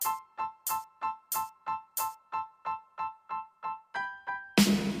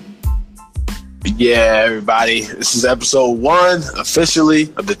Yeah, everybody. This is episode 1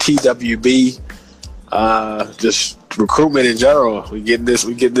 officially of the T.W.B. Just recruitment in general. We getting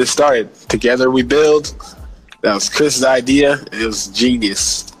this started. Together we build. That was Chris's idea. It was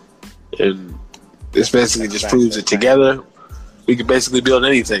genius. And this basically just proves that together we can basically build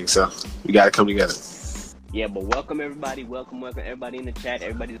anything. So we got to come together. Yeah, but welcome everybody. Welcome everybody in the chat.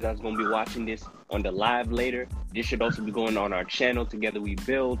 Everybody that's going to be watching this on the live later. This should also be going on our channel, Together We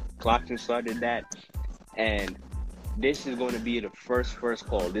Build. Clarkson started that. And this is going to be the first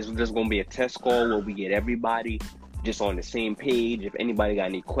call. This is just going to be a test call where we get everybody just on the same page. If anybody got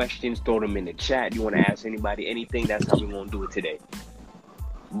any questions, throw them in the chat. You want to ask anybody anything, that's how we're going to do it today.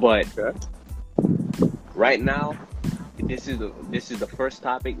 But right now, this is the first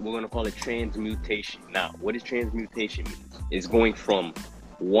topic. We're going to call it transmutation. Now, what does transmutation mean? It's going from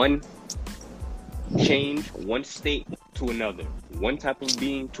one state to another, one type of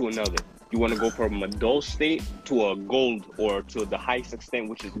being to another. You want to go from a dull state to a gold, or to the highest extent,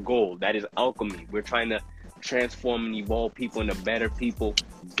 which is gold. That is alchemy. We're trying to transform and evolve people into better people,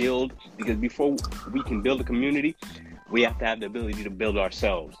 build, because before we can build a community, we have to have the ability to build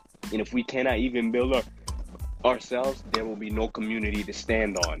ourselves. And if we cannot even build ourselves, there will be no community to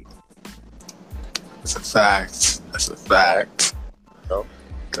stand on. That's a fact. That's a fact. No?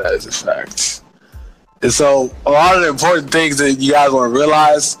 That is a fact. And so a lot of the important things that you guys want to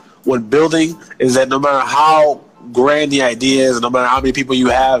realize when building is that no matter how grand the idea is, no matter how many people you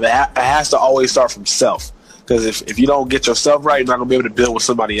have, it has to always start from self. Because if you don't get yourself right, you're not going to be able to build with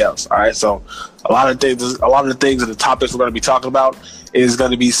somebody else. All right. So a lot of the things and the topics we're going to be talking about is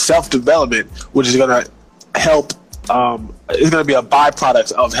going to be self-development, which is going to help. It's going to be a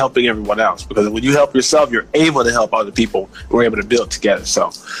byproduct of helping everyone else. Because when you help yourself, you're able to help other people. We're able to build together.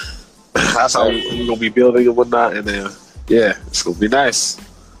 So that's how we're going to be building and whatnot. And then, yeah, it's going to be nice.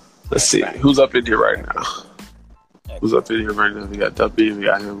 Let's see. Who's up in here right now? Who's up in here right now? We got T.W.B. We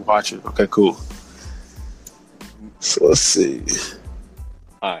got him watching. Okay, cool. So let's see.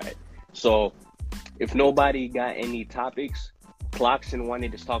 All right. So if nobody got any topics, Clarkson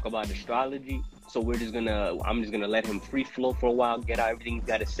wanted to talk about astrology. So I'm just gonna let him free flow for a while, get out everything he's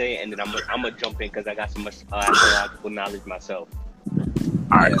got to say, and then I'm gonna jump in because I got some astrological knowledge myself.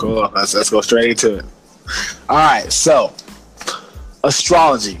 All right, cool. Let's go straight into it. All right. So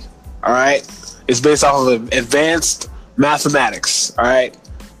astrology. All right. It's based off of advanced mathematics. All right.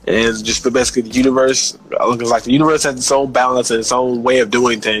 And just basically the universe, looks like the universe has its own balance and its own way of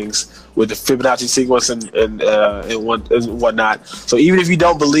doing things with the Fibonacci sequence and whatnot. So even if you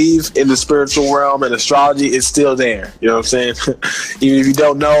don't believe in the spiritual realm and astrology, it's still there. You know what I'm saying? Even if you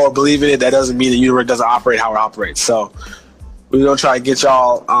don't know or believe in it, that doesn't mean the universe doesn't operate how it operates. So we're going to try to get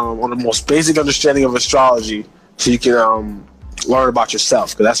y'all on the most basic understanding of astrology so you can learn about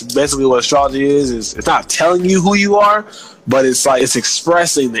yourself, because that's basically what astrology is it's not telling you who you are, but it's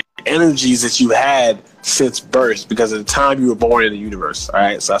expressing the energies that you had since birth because of the time you were born in the universe. All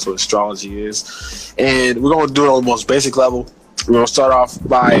right, so that's what astrology is, and we're going to do it on the most basic level. We're going to start off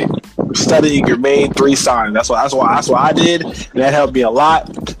by studying your main 3 signs. That's what I did, and that helped me a lot,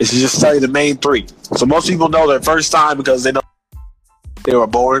 is to just study the main 3. So most people know their first sign because they know they were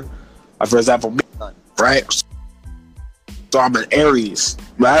born. For example, me, right? So I'm an Aries.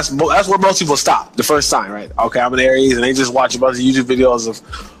 That's where most people stop. The first sign, right? Okay, I'm an Aries, and they just watch a bunch of YouTube videos of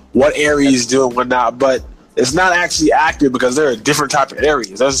what Aries do and whatnot. But it's not actually accurate because they're a different type of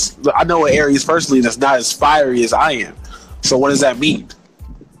Aries. I know an Aries personally that's not as fiery as I am. So what does that mean?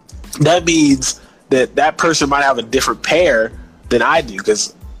 That means that person might have a different pair than I do,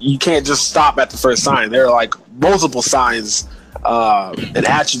 because you can't just stop at the first sign. There are like multiple signs and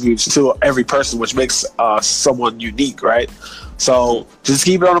attributes to every person, which makes someone unique, right? So just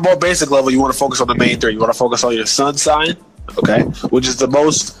keep it on a more basic level. You want to focus on the main 3. You want to focus on your sun sign, okay, which is the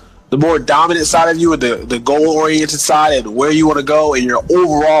more dominant side of you, and the goal-oriented side, and where you want to go, and your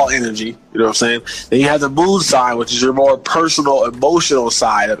overall energy. You know what I'm saying? Then you have the moon sign, which is your more personal, emotional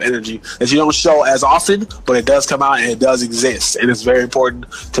side of energy that you don't show as often, but it does come out and it does exist. And it's very important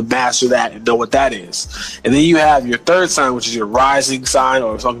to master that and know what that is. And then you have your 3rd sign, which is your rising sign,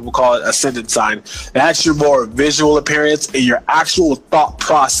 or some people call it ascendant sign. That's your more visual appearance and your actual thought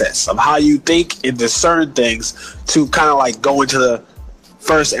process of how you think and discern things to kind of like go into the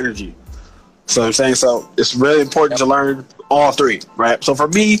first energy. So I'm saying, so it's really important to learn all 3, right? So for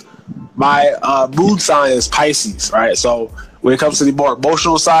me, my moon sign is Pisces, right? So when it comes to the more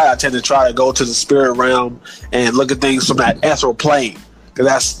emotional side, I tend to try to go to the spirit realm and look at things from that ethereal plane, because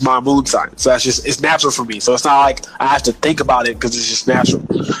that's my moon sign. So it's natural for me. So it's not like I have to think about it, because it's just natural.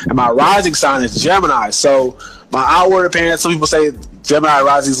 And my rising sign is Gemini. So my outward appearance, some people say Gemini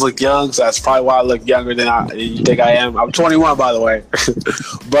risings look young, so that's probably why I look younger than you think I am. I'm 21, by the way.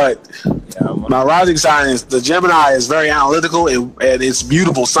 But my rising sign is the Gemini is very analytical and it's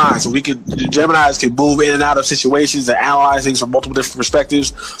mutable sign. So Geminis can move in and out of situations and analyze things from multiple different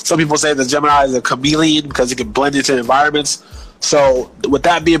perspectives. Some people say the Gemini is a chameleon because it can blend into environments. So with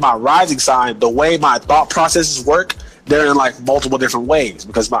that being my rising sign, the way my thought processes work, they're in like multiple different ways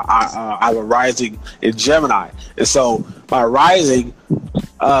because I have a rising in Gemini, and so my rising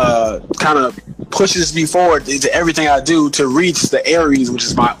kind of pushes me forward into everything I do to reach the Aries, which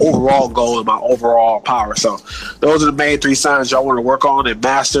is my overall goal and my overall power. So those are the main 3 signs y'all want to work on and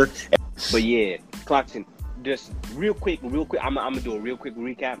master. But yeah, Clarkson, just real quick, I'm gonna do a real quick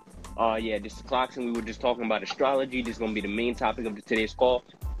recap. This is Clarkson. We were just talking about astrology. This is gonna be the main topic of today's call.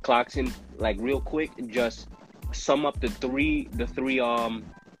 Clarkson, like real quick, just sum up the three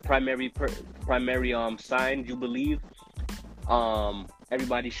primary signs you believe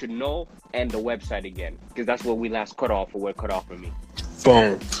everybody should know, and the website again, because that's what we last cut off, or what cut off for me.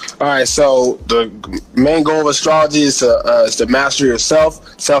 Boom. All right, so the main goal of astrology is to master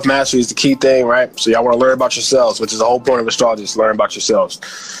yourself. Self-mastery is the key thing, right? So y'all want to learn about yourselves, which is the whole point of astrology, is to learn about yourselves.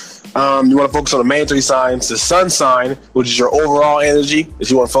 You want to focus on the main 3 signs: the sun sign, which is your overall energy that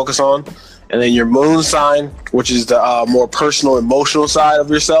you want to focus on, and then your moon sign, which is the more personal, emotional side of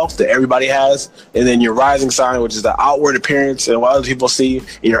yourself that everybody has, and then your rising sign, which is the outward appearance and what other people see,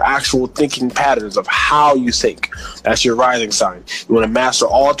 and your actual thinking patterns of how you think. That's your rising sign. You want to master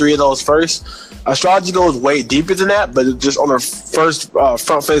all 3 of those first. Astrology goes way deeper than that, but just on the first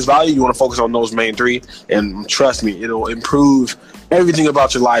front face value, you want to focus on those main 3, and trust me, it'll improve everything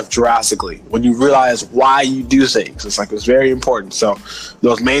about your life drastically when you realize why you do things. It's very important. So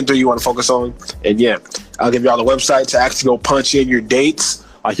those main 3 you want to focus on. And yeah, I'll give y'all the website to actually go punch in your dates,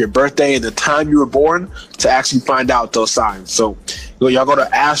 like your birthday and the time you were born, to actually find out those signs. So y'all go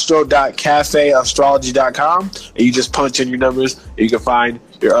to astro.cafeastrology.com and you just punch in your numbers and you can find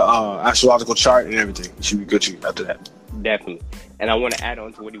your astrological chart and everything. You should be good after that. Definitely. And I want to add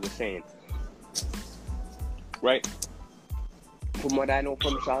on to what he was saying. Right? From what I know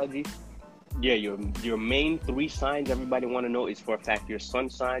from astrology, yeah, your main 3 signs everybody want to know is, for a fact, your sun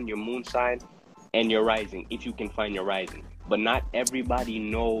sign, your moon sign, and your rising, if you can find your rising. But not everybody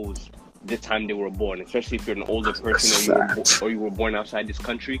knows the time they were born, especially if you're an older person or you were born outside this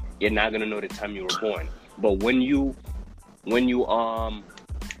country. You're not gonna know the time you were born. But when you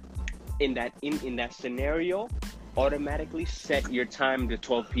in that scenario, automatically set your time to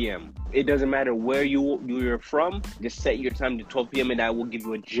 12 p.m. It doesn't matter where you're from, just set your time to 12 p.m. and that will give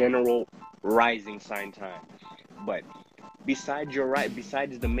you a general rising sign time. But besides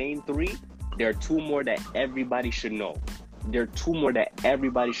the main 3, there are 2 more that everybody should know. And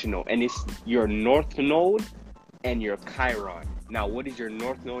it's your North Node and your Chiron. Now, what is your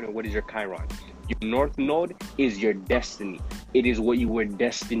North Node and what is your Chiron? Your North Node is your destiny. It is what you were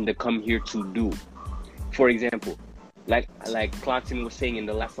destined to come here to do. For example, like Clarkson was saying in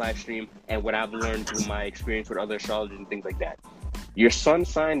the last live stream, and what I've learned through my experience with other astrologers and things like that, your sun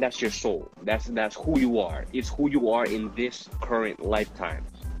sign, that's your soul. That's who you are. It's who you are in this current lifetime.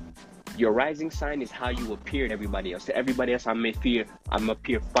 Your rising sign is how you appear to everybody else. To everybody else, I'm appear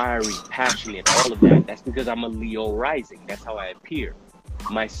fiery, passionate, all of that. That's because I'm a Leo rising. That's how I appear.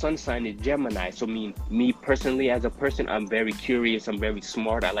 My sun sign is Gemini. So me personally as a person, I'm very curious. I'm very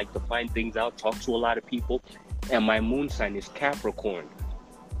smart. I like to find things out, talk to a lot of people. And my moon sign is Capricorn.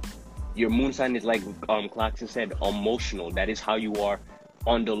 Your moon sign is, like Clarkson said, emotional. That is how you are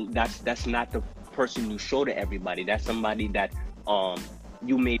that's not the person you show to everybody. That's somebody that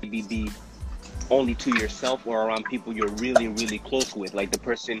you maybe be only to yourself or around people you're really, really close with. Like the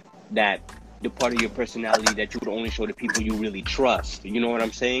part of your personality that you would only show to people you really trust. You know what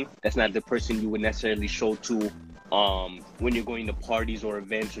I'm saying? That's not the person you would necessarily show to when you're going to parties or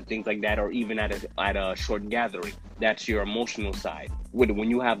events or things like that, or even at a short gathering. That's your emotional side. When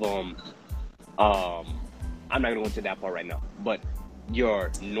you have I'm not gonna go into that part right now, but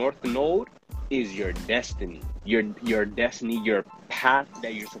your North Node is your destiny. Your destiny, your path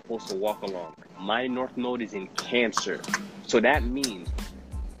that you're supposed to walk along. My North Node is in Cancer. So that means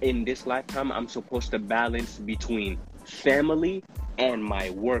in this lifetime, I'm supposed to balance between family and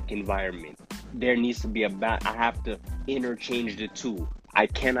my work environment. There needs to be I have to interchange the 2. I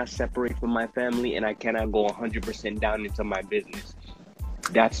cannot separate from my family and I cannot go 100% down into my business.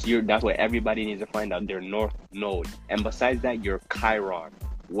 That's what everybody needs to find out, their North Node. And besides that, your Chiron.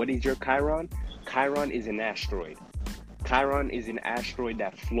 What is your Chiron? Chiron is an asteroid. Chiron is an asteroid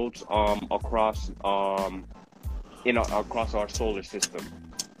that floats across across our solar system.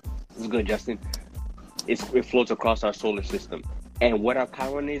 It's good, Justin. It floats across our solar system. And what our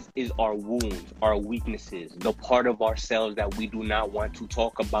Chiron is our wounds, our weaknesses, the part of ourselves that we do not want to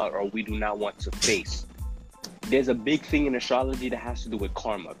talk about or we do not want to face. There's a big thing in astrology that has to do with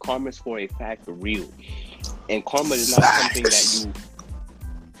karma. Karma is for a fact real. And karma is not something that you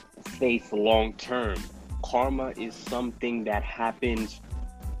face long term. Karma is something that happens,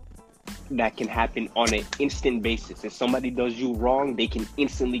 that can happen on an instant basis. If somebody does you wrong, they can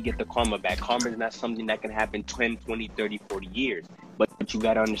instantly get the karma back. Karma is not something that can happen 10, 20, 30, 40 years. But you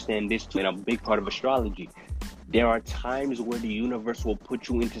got to understand this too, and a big part of astrology. There are times where the universe will put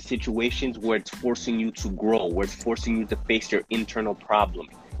you into situations where it's forcing you to grow, where it's forcing you to face your internal problem.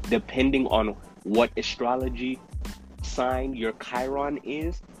 Depending on what astrology sign your Chiron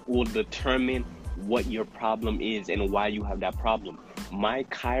is, will determine what your problem is and why you have that problem. My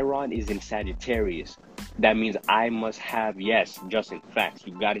Chiron is in Sagittarius. That means I must have, yes, Justin, facts.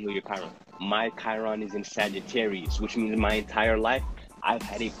 You got to heal your Chiron. My Chiron is in Sagittarius, which means my entire life, I've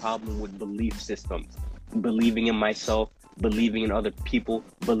had a problem with belief systems. Believing in myself, believing in other people,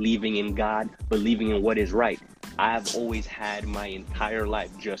 believing in God, believing in what is right. I've always had my entire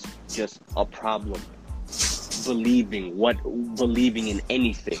life just a problem. Believing in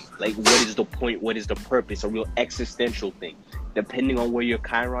anything. Like, what is the point? What is the purpose? A real existential thing. Depending on where your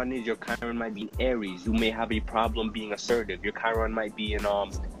Chiron is, your Chiron might be in Aries. You may have a problem being assertive. Your Chiron might be in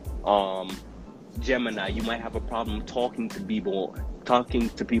Gemini. You might have a problem talking to people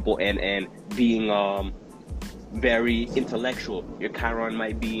and being very intellectual. Your Chiron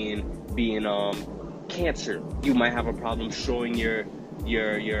might be in Cancer. You might have a problem showing your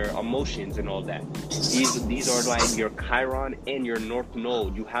emotions and all that. These are like your Chiron and your North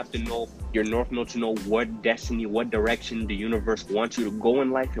Node. You have to know your North Node to know what destiny, what direction the universe wants you to go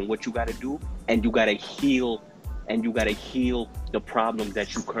in life and what you got to do. And you got to heal. And you got to heal the problems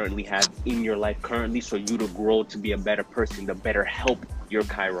that you currently have in your life currently, so you to grow to be a better person, to better help your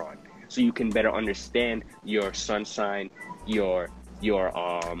Chiron, so you can better understand your sun sign, your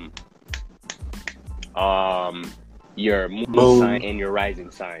moon sign, and your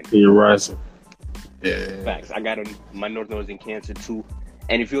rising sign. Your rising. Yeah. Facts. I got my North Node is in Cancer too.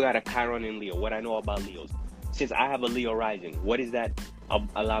 And if you got a Chiron in Leo, what I know about Leos, since I have a Leo rising, what is that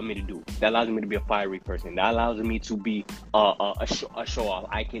allow me to do? That allows me to be a fiery person. That allows me to be a show off.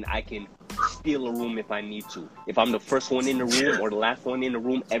 I can steal a room if I need to. If I'm the first one in the room or the last one in the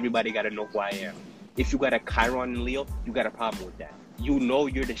room, everybody got to know who I am. If you got a Chiron in Leo, you got a problem with that. You know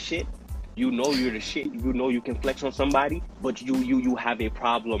you're the shit. You know you're the shit. You know you can flex on somebody, but you have a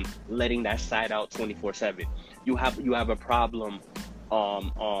problem letting that side out 24/7. You have a problem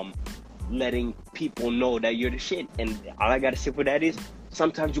letting people know that you're the shit. And all I gotta say for that is,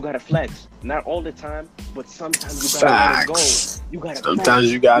 sometimes you gotta flex. Not all the time, but sometimes you gotta let it go. You gotta sometimes flex.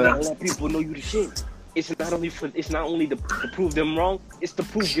 you gotta let people know you the shit. It's not only to prove them wrong, it's to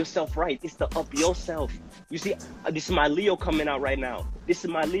prove yourself right. It's to up yourself. You see, this is my Leo coming out right now.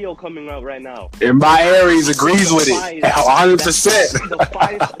 And my Aries agrees with it 100%.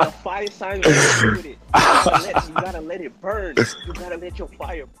 The fire signs agree with it. You gotta let it burn. You gotta let your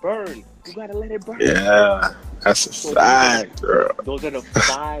fire burn. You gotta let it burn. Yeah, that's a fact, girl. Those are the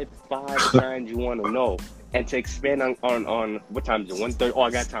five signs you want to know. And to expand on what time is it? 1:30. Oh, I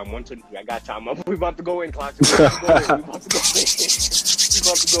got time. 1:23. I got time. We about to go in, Clark. We about to go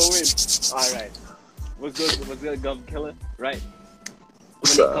in. All right. What's good, Gov Killer? Right.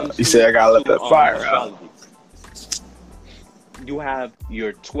 You say I gotta let that fire out. You have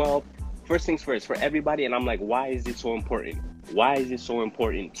your 12. First things first for everybody, and I'm like, why is it so important? Why is it so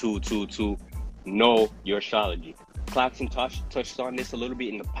important to know your astrology? Clarkson touched on this a little bit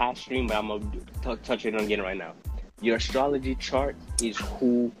in the past stream, but I'm gonna touch it on again right now. Your astrology chart is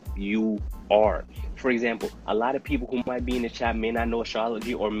who you are. For example, a lot of people who might be in the chat may not know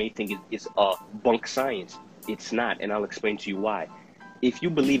astrology or may think it's bunk science. It's not, and I'll explain to you why. If you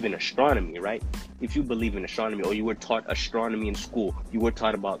believe in astronomy, right? If you believe in astronomy, or you were taught astronomy in school, you were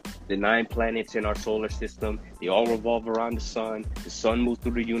taught about the 9 planets in our solar system. They all revolve around the sun moves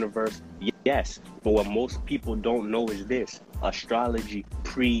through the universe. Yes, but what most people don't know is this: astrology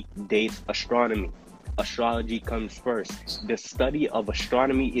predates astronomy. Astrology comes first. The study of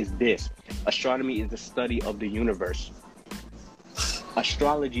astronomy is this: astronomy is the study of the universe.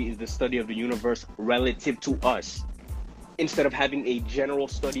 Astrology is the study of the universe relative to us. Instead of having a general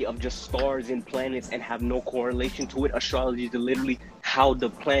study of just stars and planets and have no correlation to it, astrology is literally how the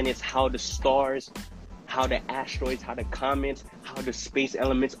planets, how the stars, how the asteroids, how the comets, how the space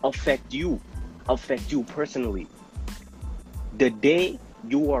elements affect you personally. The day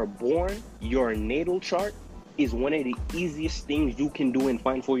you are born, your natal chart is one of the easiest things you can do and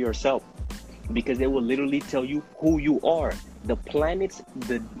find for yourself, because it will literally tell you who you are. The planets,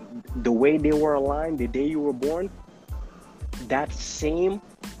 the way they were aligned, the day you were born, that same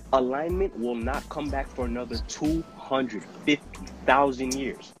alignment will not come back for another 250,000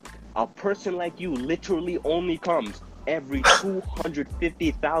 years. A person like you literally only comes every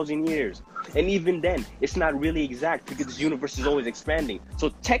 250,000 years. And even then, it's not really exact because this universe is always expanding. So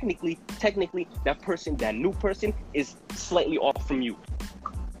technically, that person, that new person, is slightly off from you.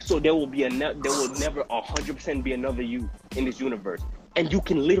 So there will never 100% be another you in this universe. And you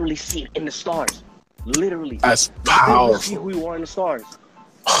can literally see it in the stars. Literally. That's powerful. You see who you are in the stars.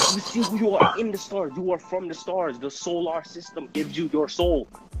 You see who you are in the stars. You are from the stars. The solar system gives you your soul.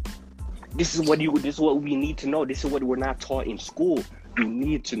 This is what we need to know. This is what we're not taught in school. You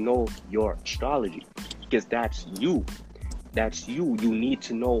need to know your astrology because that's you. That's you. You need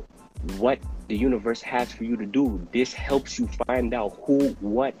to know what the universe has for you to do. This helps you find out who,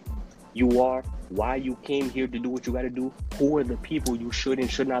 what you are, why you came here to do what you got to do, who are the people you should and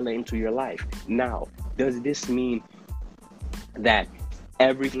should not let into your life. Now, does this mean that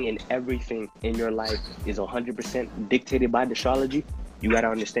everything in your life is 100% dictated by the astrology? You got to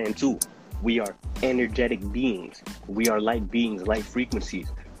understand too. We are energetic beings. We are light beings, light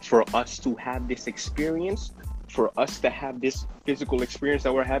frequencies. For us to have this experience, for us to have this physical experience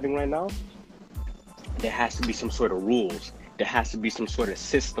that we're having right now, there has to be some sort of rules. There has to be some sort of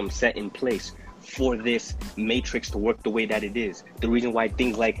system set in place for this matrix to work the way that it is. The reason why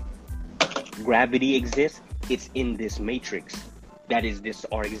things like gravity exist, it's in this matrix. That is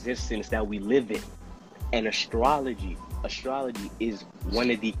our existence that we live in. And astrology is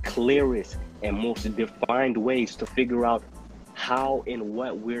one of the clearest and most defined ways to figure out how and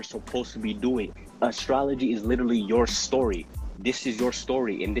what we're supposed to be doing. Astrology is literally your story. This is your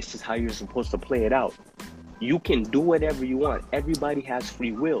story, and this is how you're supposed to play it out. You can do whatever you want. Everybody has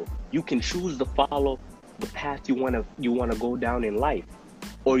free will. You can choose to follow the path you want to go down in life,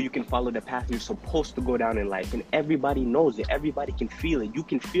 or you can follow the path you're supposed to go down in life. And everybody knows it. Everybody can feel it. You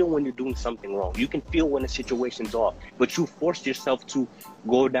can feel when you're doing something wrong. You can feel when the situation's off. But you forced yourself to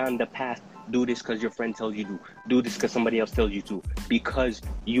go down the path. Do this because your friend tells you to. Do this because somebody else tells you to. Because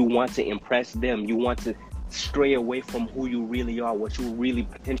you want to impress them. You want to stray away from who you really are, what you really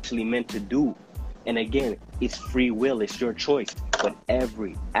potentially meant to do. And again, it's free will. It's your choice. But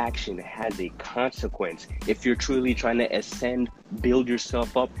every action has a consequence. If you're truly trying to ascend, build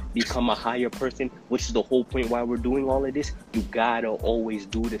yourself up, become a higher person, which is the whole point why we're doing all of this, you gotta always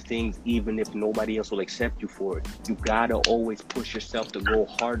do the things even if nobody else will accept you for it. You gotta always push yourself to go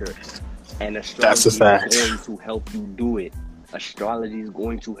harder. And astrology is going to help you do it. Astrology is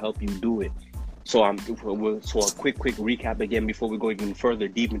going to help you do it. So a quick recap again before we go even further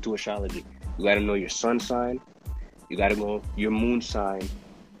deep into astrology. You got to know your sun sign. You got to know your moon sign.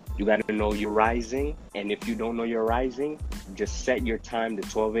 You got to know your rising. And if you don't know your rising, just set your time to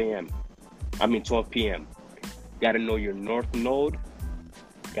 12 p.m. You got to know your north node.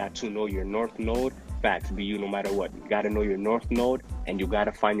 Got to know your north node. Facts, be you no matter what. You got to know your north node, and you got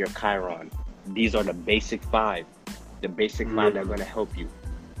to find your Chiron. These are the basic five. The basic five that are going to help you.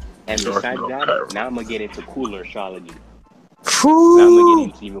 And besides that, now I'm going to get into cooler astrology. Now I'm going to get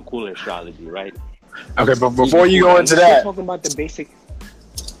into even cooler astrology, right? Okay, but before you go into that... talking about the basic...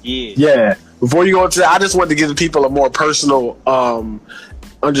 Yeah. Before you go into that, I just wanted to give the people a more personal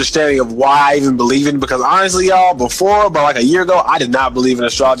understanding of why I even believe in it. Because honestly, y'all, about like a year ago, I did not believe in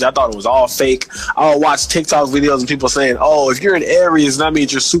astrology. I thought it was all fake. I would watch TikTok videos and people saying, oh, if you're in Aries, that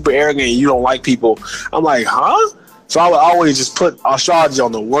means you're super arrogant and you don't like people. I'm like, huh? So I would always just put astrology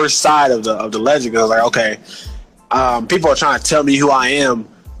on the worst side of the legend. Because I was like, okay, people are trying to tell me who I am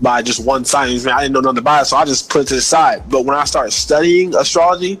by just one sign. I didn't know nothing about it, so I just put it to the side. But when I started studying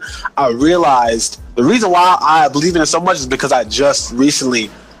astrology, I realized the reason why I believe in it so much is because I just recently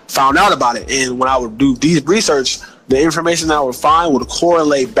found out about it. And when I would do deep research, the information that I would find would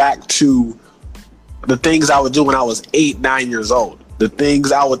correlate back to the things I would do when I was 8, 9 years old. The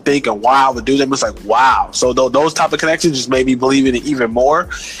things I would think and why I would do them. It's like, wow. So those type of connections just made me believe in it even more.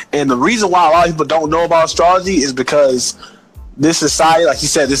 And the reason why a lot of people don't know about astrology is because this society, like you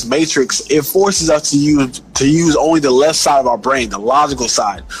said, this matrix, it forces us to use only the left side of our brain, the logical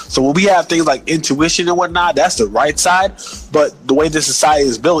side. So when we have things like intuition and whatnot, that's the right side. But the way this society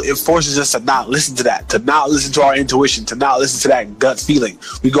is built, it forces us to not listen to that, to not listen to our intuition, to not listen to that gut feeling.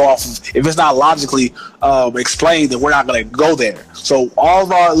 We go off of, if it's not logically explained, then we're not going to go there. So all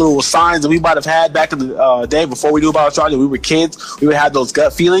of our little signs that we might have had back in the day before we knew about astrology, we were kids, we would have those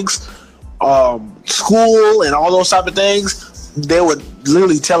gut feelings. School and all those type of things, they would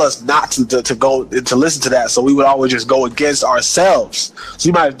literally tell us not to go to listen to that. So we would always just go against ourselves. So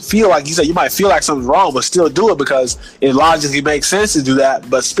you might feel like you said, you might feel like something's wrong, but still do it because it logically makes sense to do that.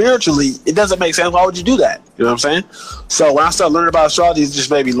 But spiritually, it doesn't make sense. Why would you do that? You know what I'm saying? So when I started learning about astrology, it just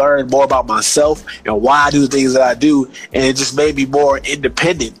made me learn more about myself and why I do the things that I do, and it just made me more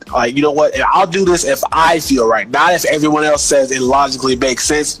independent. Like, you know what? I'll do this if I feel right, not if everyone else says it logically makes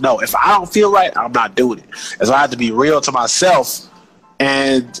sense. No, if I don't feel right, I'm not doing it. And so I have to be real to myself,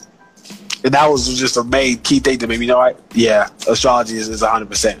 and that was just a main key thing to me. You know what? Yeah, astrology is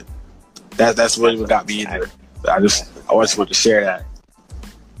 100%. That's what got me into it. I just wanted to share that.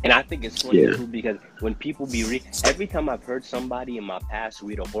 And I think it's funny too, because when people every time I've heard somebody in my past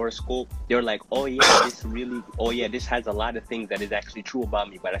read a horoscope, they're like, oh yeah, this has a lot of things that is actually true about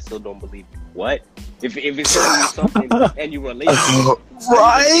me, but I still don't believe it. What? If it's telling you something and you relate to it,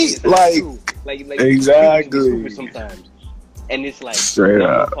 right? Like exactly. Sometimes. And it's like, straight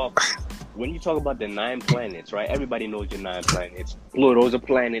up. When you talk about the 9 planets, right? Everybody knows your 9 planets. Pluto's a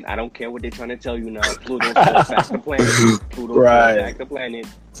planet. I don't care what they're trying to tell you now. Pluto's a planet. Pluto's a planet.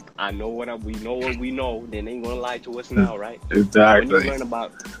 I know we know what we know. They ain't gonna lie to us now, right? Exactly. When you learn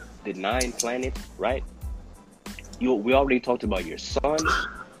about the 9 planets, right? We already talked about your sun,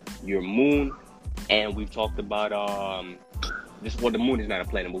 your moon, and we've talked about the moon is not a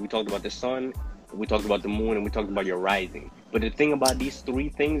planet, but we talked about the sun, we talked about the moon, and we talked about your rising. But the thing about these 3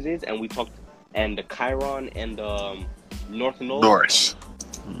 things is, and the Chiron and the North Node,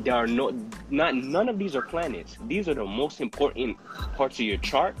 there are none of these are planets. These are the most important parts of your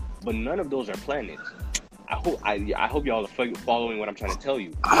chart, but none of those are planets. I hope y'all are following what I'm trying to tell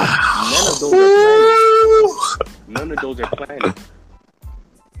you. None of those are planets. None of those are planets.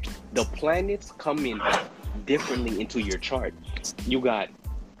 The planets come in differently into your chart. You got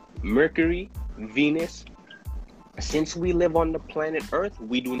Mercury, Venus. Since we live on the planet Earth,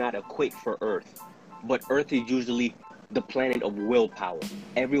 we do not equate for Earth. But Earth is usually the planet of willpower.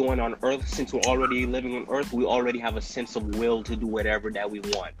 Everyone on Earth, since we're already living on Earth, we already have a sense of will to do whatever that we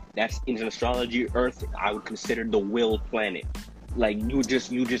want. That's in astrology. Earth, I would consider the will planet. Like you just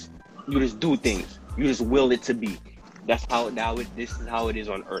do things. You just will it to be. This is how it is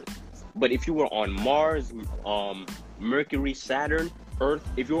on Earth. But if you were on Mars, Mercury, Saturn, Earth,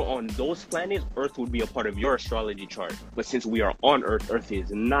 if you're on those planets, Earth would be a part of your astrology chart. But since we are on Earth, Earth is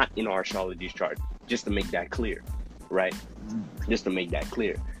not in our astrology chart. Just to make that clear, right? Just to make that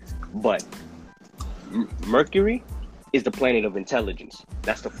clear. But Mercury is the planet of intelligence.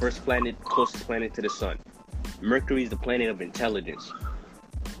 That's the first planet, closest planet to the sun. Mercury is the planet of intelligence.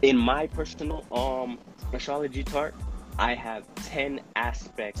 In my personal astrology chart, I have 10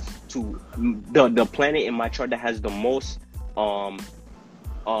 aspects to the planet in my chart that has the most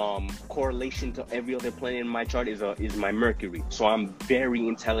correlation to every other planet in my chart is my Mercury. So I'm very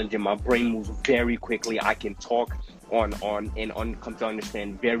intelligent. My brain moves very quickly. I can talk come to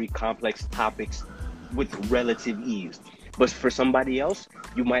understand very complex topics with relative ease. But for somebody else,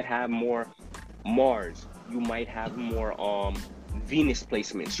 you might have more Mars. You might have more Venus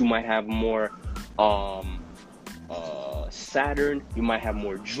placements. You might have more Saturn. You might have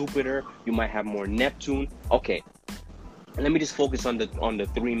more Jupiter. You might have more Neptune. Okay. And let me just focus on the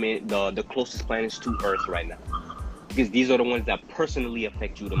the closest planets to Earth right now, because these are the ones that personally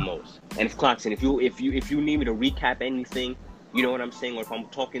affect you the most. And if Clarkson, if you need me to recap anything, you know what I'm saying, or if I'm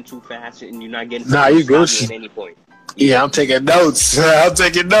talking too fast and you're not getting, you good at any point. Yeah, I'm taking notes. I'm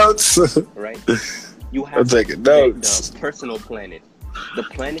taking notes. Right. You have the personal planets. The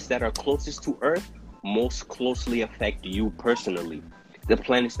planets that are closest to Earth most closely affect you personally. The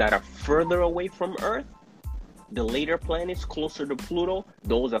planets that are further away from Earth, the later planets closer to Pluto,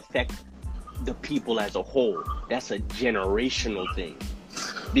 those affect the people as a whole. That's a generational thing.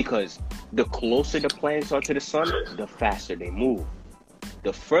 Because the closer the planets are to the sun, the faster they move.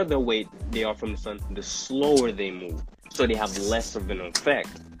 The further away they are from the sun, the slower they move. So they have less of an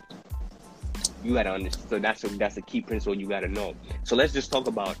effect. You gotta understand. So that's a key principle you gotta know. So let's just talk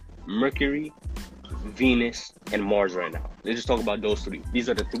about Mercury, Venus, and Mars right now. Let's just talk about those 3. These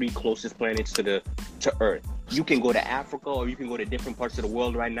are the 3 closest planets to Earth. You can go to Africa or you can go to different parts of the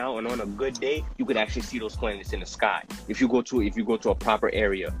world right now, and on a good day, you could actually see those planets in the sky. If you go to a proper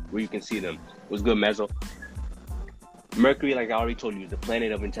area where you can see them. What's good, Mezzo? Mercury, like I already told you, is the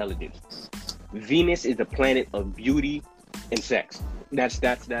planet of intelligence. Venus is the planet of beauty and sex. No.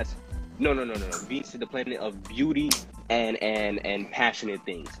 Venus is the planet of beauty and passionate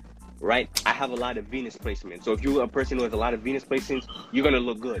things. Right? I have a lot of Venus placements. So if you're a person who has a lot of Venus placements, you're gonna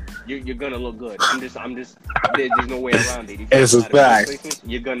look good. You're gonna look good. There's no way around it. If it's a fact.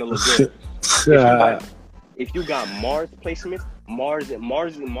 You're gonna look good. If you got Mars placements, Mars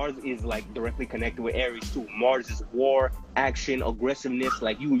is like directly connected with Aries too. Mars is war, action, aggressiveness.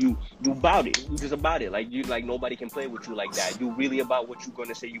 Like you about it. You just about it. Like you, like nobody can play with you like that. You really about what you're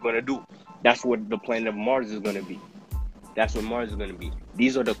gonna say you're gonna do. That's what the planet of Mars is gonna be. That's what Mars is going to be.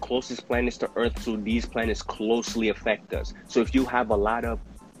 These are the closest planets to Earth, so these planets closely affect us. So if you have a lot of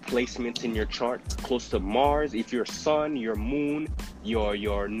placements in your chart close to Mars, if your sun, your moon,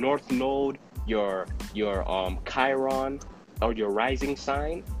 your north node, your Chiron, or your rising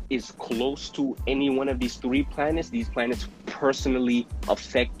sign is close to any one of these three planets, these planets personally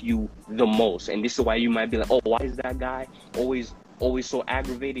affect you the most. And this is why you might be like, oh, why is that guy always so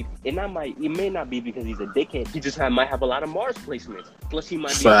aggravated? It may not be because he's a dickhead. He just might have a lot of Mars placements. Plus, he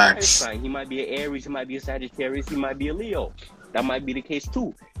might be a fire sign. He might be an Aries. He might be a Sagittarius. He might be a Leo. That might be the case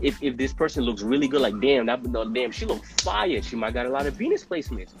too. If this person looks really good, like damn, she looks fire. She might got a lot of Venus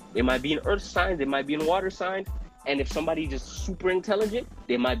placements. It might be in Earth signs. It might be in water signs. And if somebody just super intelligent,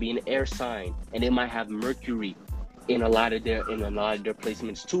 they might be an air sign, and they might have Mercury in a lot of their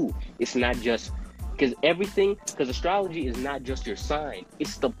placements too. It's not just because astrology is not just your sign.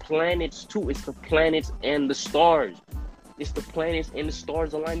 It's the planets too. It's the planets and the stars. It's the planets and the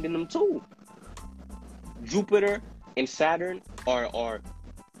stars aligned in them too. Jupiter and Saturn are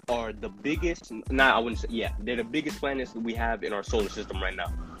the biggest. I wouldn't say. Yeah, they're the biggest planets that we have in our solar system right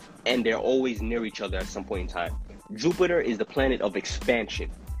now, and they're always near each other at some point in time. Jupiter is the planet of expansion,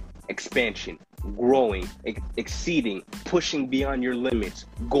 growing, exceeding, pushing beyond your limits,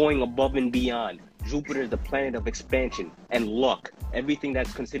 going above and beyond. Jupiter is the planet of expansion and luck. Everything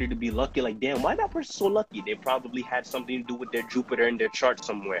that's considered to be lucky, like, damn, why that person so lucky? They probably had something to do with their Jupiter in their chart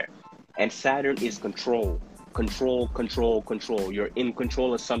somewhere. And Saturn is control. You're in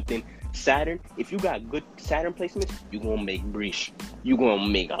control of something. Saturn, if you got good Saturn placements, you're going to make breach. You're going to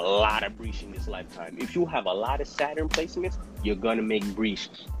make a lot of breach in this lifetime. If you have a lot of Saturn placements, you're going to make breach.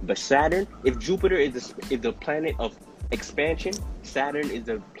 But Saturn, if Jupiter is the planet of expansion, Saturn is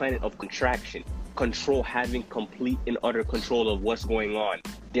the planet of contraction. Control, having complete and utter control of what's going on.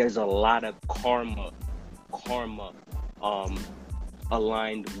 There's a lot of karma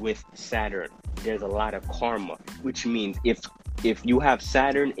aligned with Saturn. There's a lot of karma, which means if you have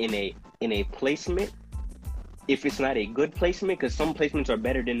Saturn in a placement, if it's not a good placement, because some placements are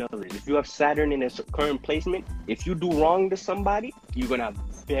better than others. If you have Saturn in a current placement, if you do wrong to somebody, you're gonna have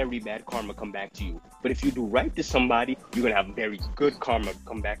very bad karma come back to you. But if you do right to somebody, you're gonna have very good karma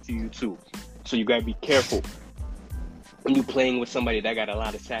come back to you too. So you gotta be careful when you're playing with somebody that got a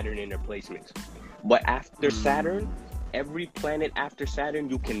lot of Saturn in their placements. But after Saturn, every planet after Saturn,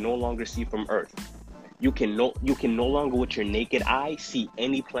 you can no longer see from Earth. You can no longer with your naked eye see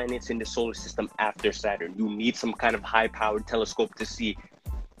any planets in the solar system after Saturn. You need some kind of high-powered telescope to see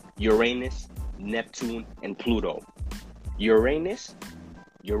Uranus, Neptune, and Pluto. Uranus,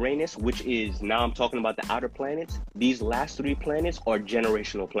 which is, now I'm talking about the outer planets. These last three planets are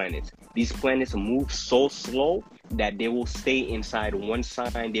generational planets. These planets move so slow that they will stay inside one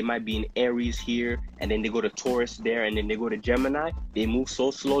sign. They might be in Aries here, and then they go to Taurus there, and then they go to Gemini. They move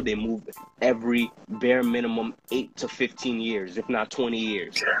so slow, they move every bare minimum 8 to 15 years, if not 20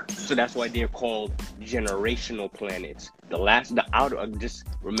 years. So that's why they're called generational planets. The outer, just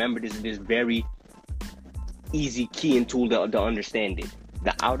remember this very easy key and tool to understand it.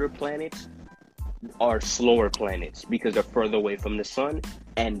 The outer planets are slower planets because they're further away from the sun,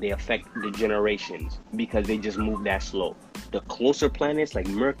 and they affect the generations because they just move that slow. The closer planets like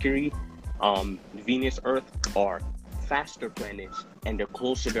Mercury, Venus, Earth are faster planets, and they're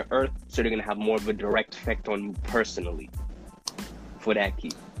closer to Earth, so they're gonna have more of a direct effect on you personally. For that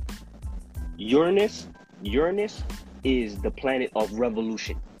key, Uranus is the planet of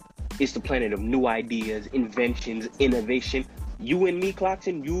revolution. It's the planet of new ideas, inventions, innovation. You and me,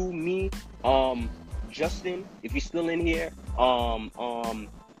 Clarkson, you, me, Justin, if you're still in here,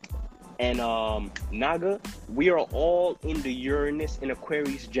 and Naga, we are all in the Uranus and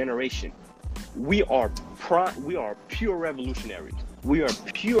Aquarius generation. We are pure revolutionaries. We are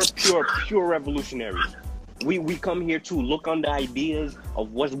pure revolutionaries. We come here to look on the ideas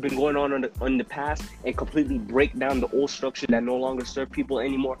of what's been going on in the past and completely break down the old structure that no longer serve people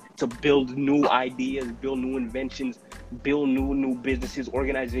anymore, to build new ideas, build new inventions, build new businesses,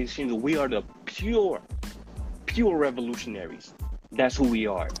 organizations. We are the pure revolutionaries. That's who we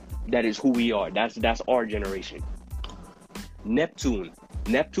are. That is who we are. That's our generation. Neptune,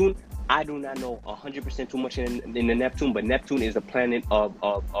 I do not know 100% too much in the Neptune, but Neptune is a planet of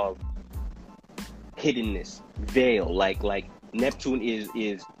hiddenness, veil. Like Neptune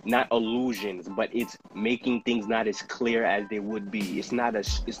is not illusions, but it's making things not as clear as they would be. It's not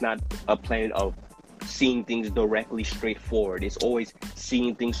a planet of seeing things directly straightforward. It's always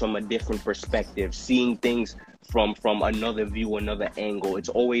seeing things from a different perspective, seeing things from another view, another angle. It's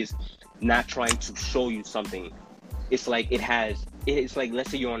always not trying to show you something. It's like it's like,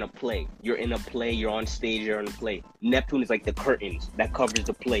 let's say you're on a play. You're in a play, you're on stage, you're on a play. Neptune is like the curtains that covers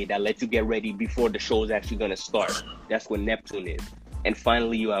the play, that lets you get ready before the show is actually going to start. That's what Neptune is. And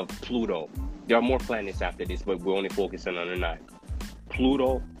finally, you have Pluto. There are more planets after this, but we're only focusing on the 9.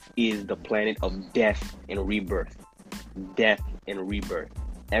 Pluto is the planet of death and rebirth. Death and rebirth.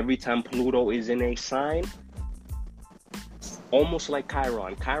 Every time Pluto is in a sign, almost like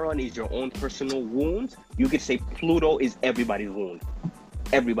Chiron. Chiron is your own personal wounds. You could say Pluto is everybody's wound.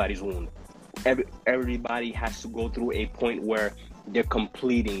 Everybody's wound. Everybody has to go through a point where they're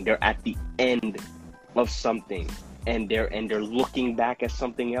completing. They're at the end of something, and they're looking back at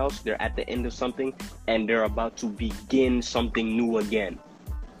something else. They're at the end of something, and they're about to begin something new again.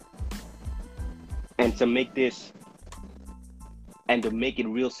 And to make it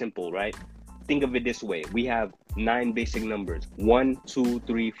real simple, right? Think of it this way. We have 9 basic numbers: 1, 2,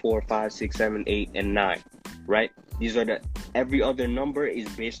 3, 4, 5, 6, 7, 8, and 9. Right? These are every other number is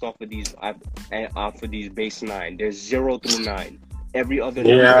based off of these base 9. There's 0 through 9. Every other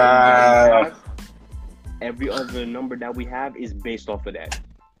number that we have is based off of that.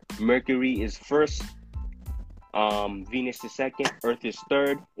 Mercury is first, Venus is second, Earth is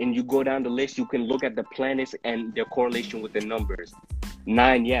third, and you go down the list. You can look at the planets and their correlation with the numbers.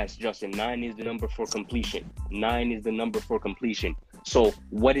 9, yes, Justin, 9 is the number for completion. 9 is the number for completion. So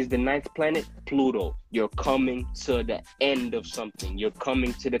what is the 9th planet? Pluto. You're coming to the end of something. You're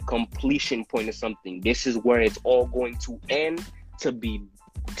coming to the completion point of something. This is where it's all going to end, to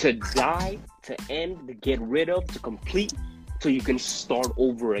die, to end, to get rid of, to complete, so you can start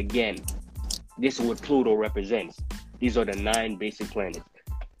over again. This is what Pluto represents. These are the 9 basic planets.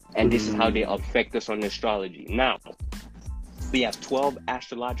 And this is how they affect us on astrology. Now, we have 12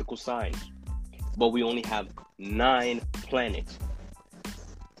 astrological signs, but we only have 9 planets.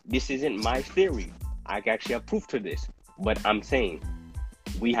 This isn't my theory. I actually have proof to this, but I'm saying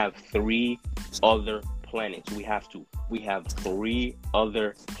we have 3 other planets. We have 3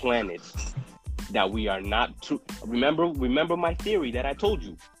 other planets that we are not to remember my theory that I told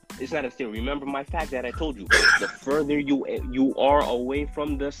you. It's not a theory. Remember my fact that I told you. The further you are away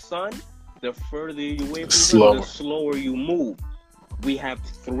from the sun, the further you away from the sun, the slower you move. We have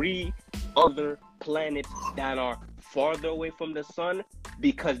 3 other planets that are farther away from the sun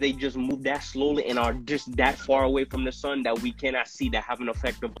because they just move that slowly and are just that far away from the sun that we cannot see, that have an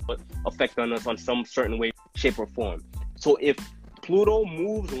effect on us on some certain way, shape, or form. So if Pluto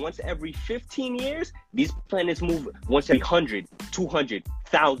moves once every 15 years, these planets move once every 100, 200,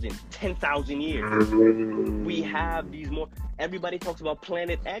 1,000, 10,000 years. We have these more. Everybody talks about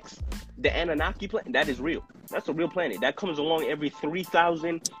Planet X, the Anunnaki planet. That is real. That's a real planet. That comes along every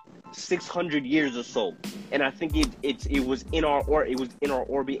 3,600 years or so. And I think it was in our orbit, in our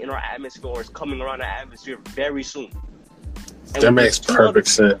atmosphere, or it's coming around our atmosphere very soon. And that makes perfect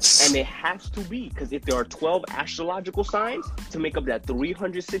sense. And it has to be, because if there are 12 astrological signs to make up that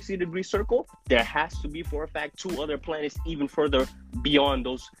 360-degree circle, there has to be, for a fact, 2 other planets even further beyond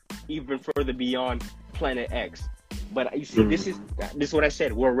Planet X. But you see, this is what I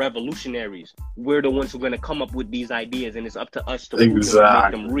said. We're revolutionaries. We're the ones who are going to come up with these ideas, and it's up to us to make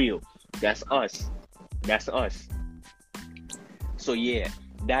them real. That's us. So yeah,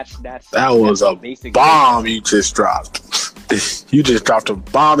 that was a bomb you just dropped. You just dropped a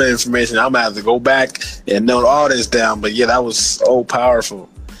bomb of information. I'm gonna have to go back and note all this down. But yeah, that was so powerful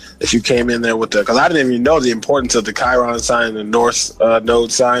that you came in there with because I didn't even know the importance of the Chiron sign and the North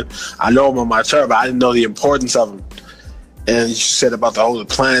Node sign. I know them on my chart, but I didn't know the importance of them. And you said about the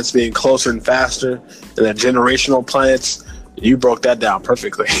planets being closer and faster, and the generational planets. You broke that down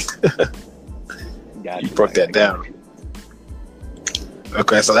perfectly. You broke that down.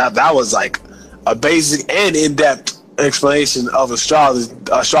 Okay, so that was like a basic and in-depth explanation of astrology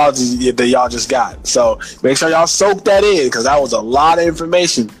that y'all just got. So make sure y'all soak that in, because that was a lot of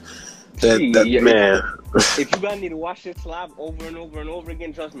information. Man. If you guys need to watch this live over and over and over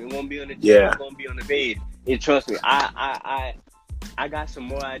again, trust me, it won't be on the channel, it won't be on the page. Trust me, I got some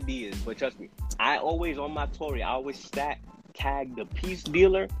more ideas, but trust me, I always on my story, I always tag the peace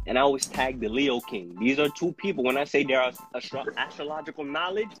dealer, and I always tag the Leo King. These are 2 people. When I say there are astrological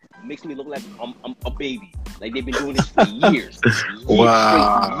knowledge, it makes me look like I'm a baby. Like they've been doing this for years.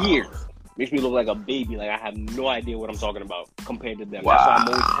 Wow. Years. Makes me look like a baby. Like I have no idea what I'm talking about compared to them. Wow. That's why I'm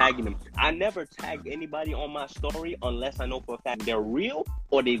always tagging them. I never tag anybody on my story unless I know for a fact they're real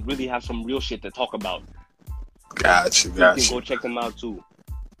or they really have some real shit to talk about. Gotcha. You can go check them out too.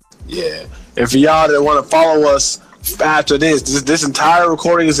 Yeah. And for y'all that want to follow us after this entire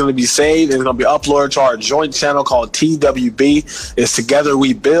recording is going to be saved and it's going to be uploaded to our joint channel called T.W.B. It's Together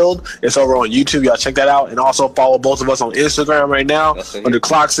We Build. It's over on YouTube. Y'all check that out. And also follow both of us on Instagram right now under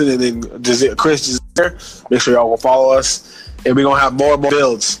Clockson, and then Chris is there. Make sure y'all will follow us. And we're going to have more and more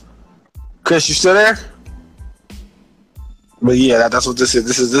builds. Chris, you still there? But yeah, that's what this is.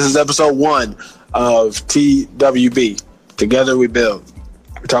 This is episode 1 of T.W.B. Together We Build.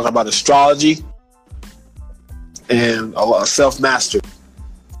 We're talking about astrology and a lot of self-mastery.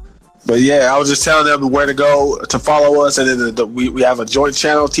 But yeah, I was just telling them where to go to follow us, and then we have a joint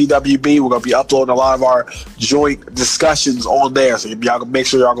channel, TWB. We're going to be uploading a lot of our joint discussions on there, so y'all can make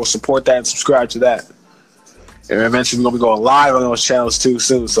sure y'all go support that and subscribe to that. And eventually we're going to be going live on those channels too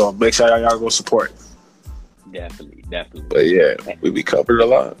soon, so make sure y'all go support. Definitely. But yeah, we be covered a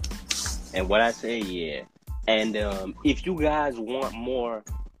lot. And what I say, yeah. And if you guys want more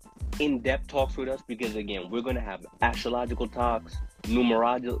in-depth talks with us, because again, we're gonna have astrological talks,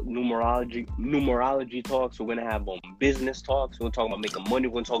 numerology talks. We're gonna have business talks. We're gonna talk about making money.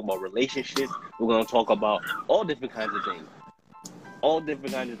 We're gonna talk about relationships. We're gonna talk about all different kinds of things, all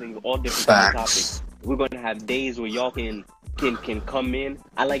different kinds of topics. We're gonna have days where y'all can come in.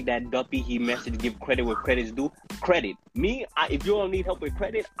 I like that Duppy. He messaged, give credit where credit's due. Credit me. If you all need help with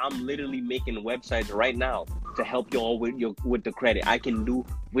credit, I'm literally making websites right now to help y'all with the credit.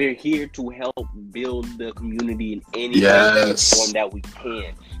 We're here to help build the community in any form that we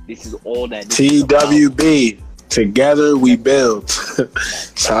can. This is all that TWB. Together We Build.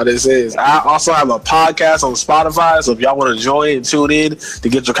 That's how this is. I also have a podcast on Spotify, so if y'all want to join and tune in to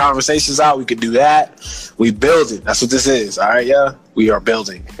get your conversations out, we can do that. We build it. That's what this is. All right, yeah? We are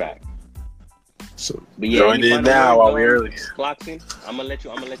building. Fact. So join in now while we're early. Clockson, I'm gonna let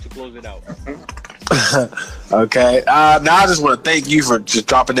you close it out. Okay. Now I just want to thank you for just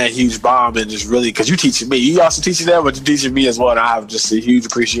dropping that huge bomb and just really, because you teaching me. You also teaching them, but you're teaching me as well. And I have just a huge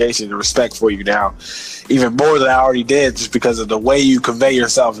appreciation and respect for you now, even more than I already did, just because of the way you convey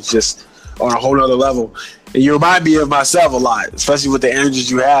yourself. It's just on a whole nother level. And you remind me of myself a lot, especially with the energies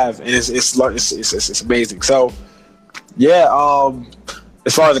you have, and it's amazing. So, yeah.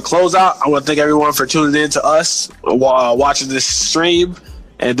 As far as the closeout, I want to thank everyone for tuning in to us, watching this stream.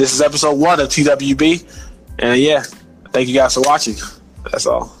 And this is episode 1 of TWB. And yeah, thank you guys for watching. That's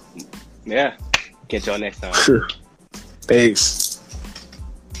all. Yeah. Catch y'all next time. Peace.